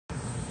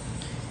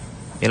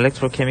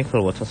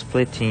electrochemical water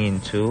splitting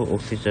into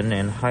oxygen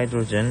and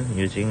hydrogen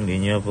using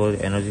renewable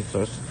energy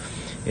source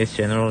is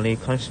generally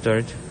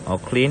considered a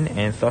clean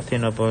and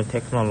sustainable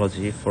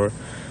technology for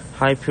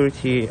high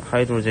purity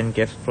hydrogen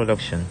gas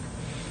production.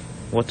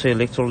 Water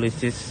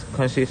electrolysis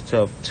consists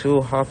of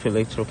two half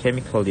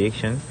electrochemical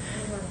reactions,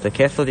 the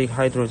cathodic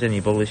hydrogen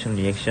evolution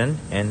reaction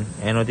and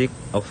anodic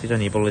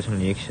oxygen evolution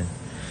reaction.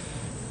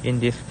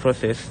 In this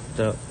process,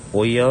 the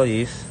OEL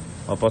is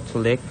a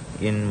bottleneck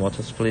in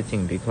water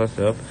splitting because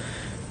of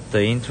the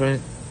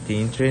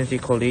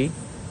intrinsically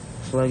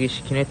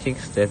sluggish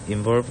kinetics that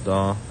involve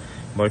the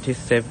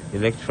multi-step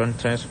electron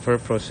transfer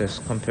process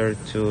compared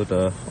to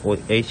the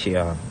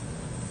HER.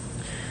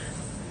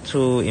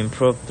 To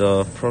improve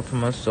the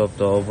performance of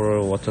the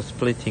overall water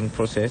splitting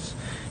process,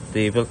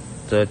 the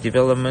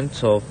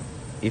development of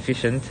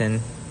efficient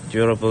and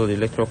durable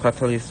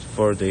electrocatalyst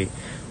for the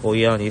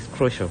OEL is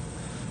crucial.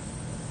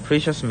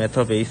 Precious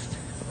metal-based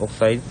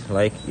oxides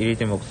like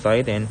iridium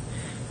oxide and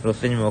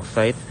ruthenium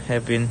oxide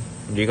have been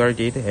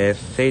regarded as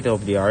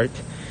state-of-the-art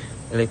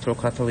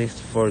electrocatalysts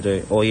for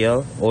the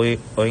OEL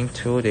owing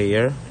to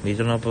their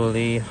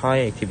reasonably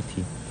high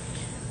activity.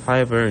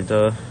 However,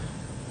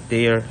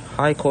 their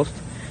high cost,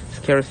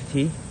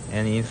 scarcity,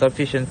 and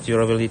insufficient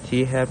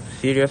durability have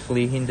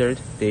seriously hindered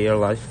their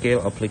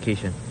large-scale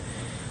application.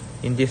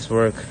 In this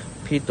work,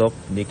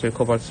 P-doped nickel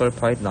cobalt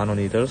sulfide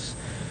nanoneedles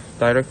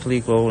directly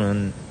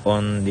grown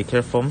on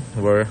nickel foam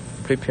were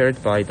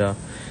prepared by the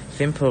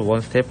simple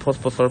one-step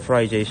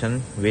phosphosulfurization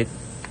with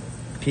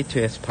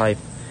P2S5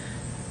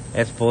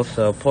 as both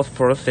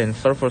phosphorus and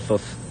sulfur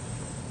source,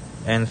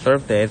 and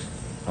served as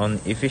an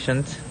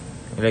efficient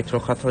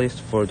electrocatalyst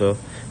for the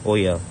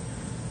OEL.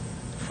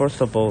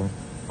 First of all,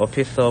 a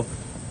piece of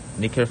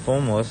nickel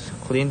foam was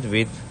cleaned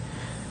with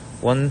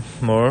 1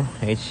 mole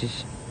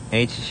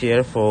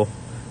HCl for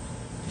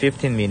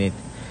 15 minutes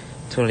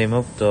to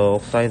remove the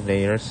oxide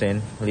layers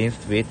and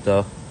rinsed with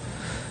the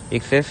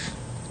excess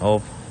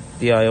of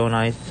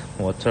deionized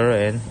water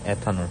and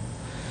ethanol.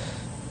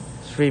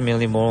 3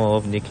 millimole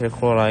of nickel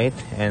chloride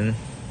and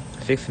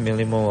 6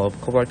 millimole of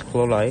cobalt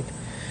chloride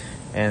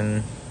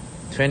and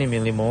 20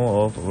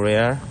 millimole of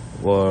urea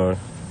were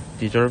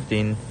dissolved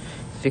in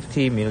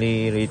 60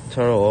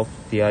 milliliter of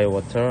DI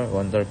water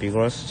under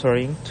vigorous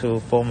stirring to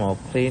form a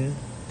clean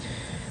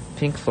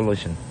pink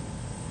solution.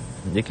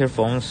 Nickel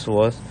foams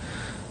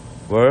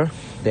were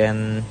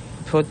then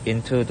put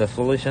into the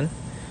solution,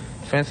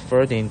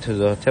 transferred into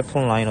the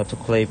Teflon line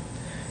autoclave,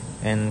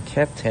 and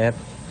kept at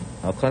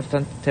a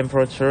constant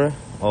temperature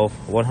of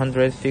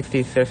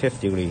 160 Celsius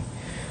degree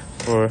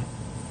for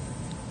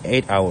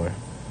 8 hours.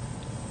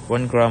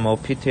 1 gram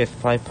of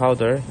P2S5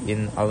 powder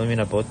in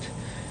alumina boat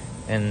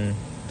and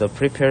the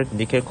prepared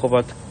nickel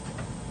cobalt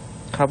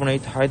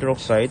carbonate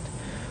hydroxide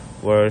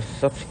were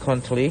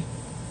subsequently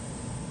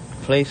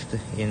placed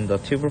in the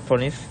tuber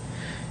furnace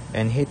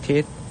and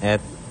heated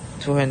at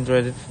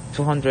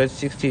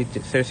 260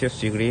 Celsius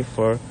degree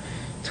for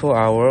 2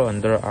 hours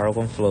under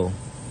argon flow.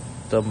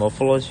 The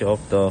morphology of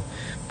the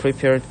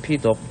prepared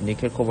P-doped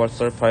nickel cobalt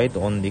sulfide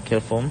on nickel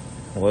foam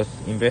was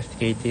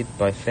investigated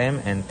by Sam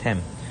and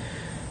Tam.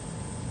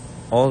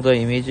 All the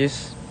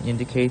images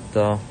indicate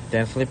the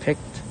densely packed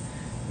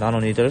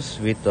nanoneedles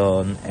with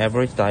an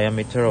average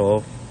diameter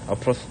of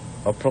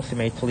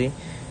approximately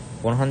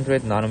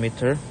 100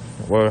 nanometer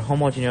were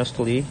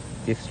homogeneously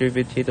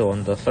distributed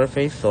on the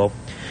surface of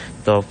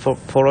the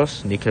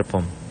porous nickel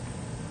foam.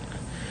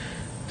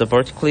 The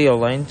vertically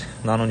aligned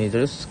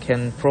nanoneedles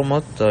can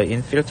promote the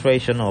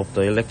infiltration of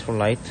the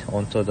electrolyte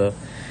onto the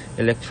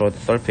electrode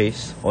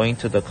surface owing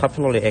to the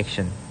capillary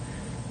action,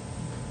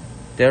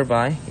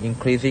 thereby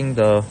increasing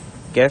the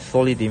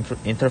gas-solid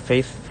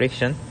interface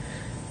friction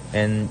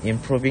and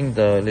improving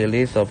the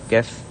release of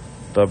gas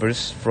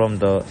bubbles from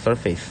the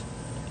surface.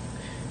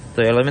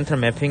 The elemental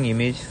mapping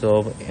images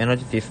of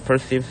energy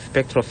dispersive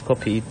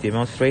spectroscopy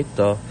demonstrate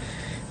the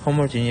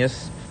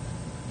homogeneous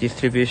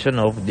distribution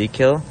of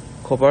nickel,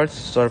 cobalt,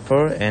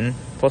 sulfur, and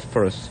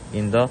phosphorus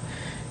in the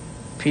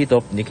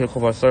P-doped nickel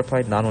cobalt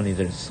sulfide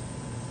nanoneedles.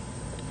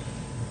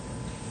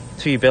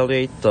 To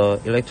evaluate the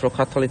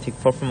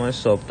electrocatalytic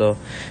performance of the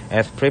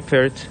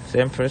as-prepared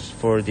samples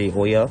for the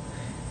OEL,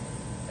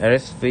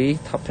 LSV,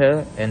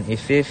 TAPEL, and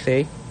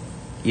ECSA,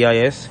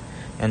 EIS,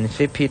 and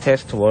CP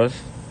test was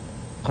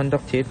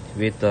conducted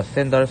with the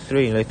standard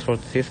 3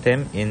 electrode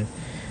system in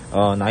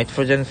a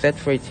nitrogen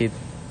saturated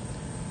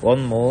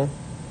 1 mole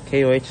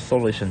KOH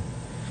solution.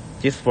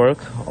 This work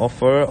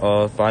offers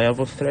a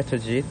viable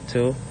strategy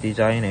to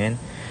design and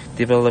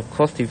develop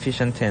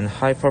cost-efficient and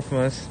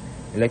high-performance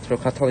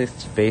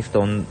electrocatalysts based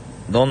on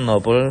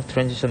non-noble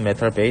transition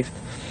metal-based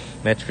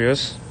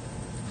materials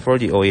for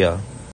the OEL.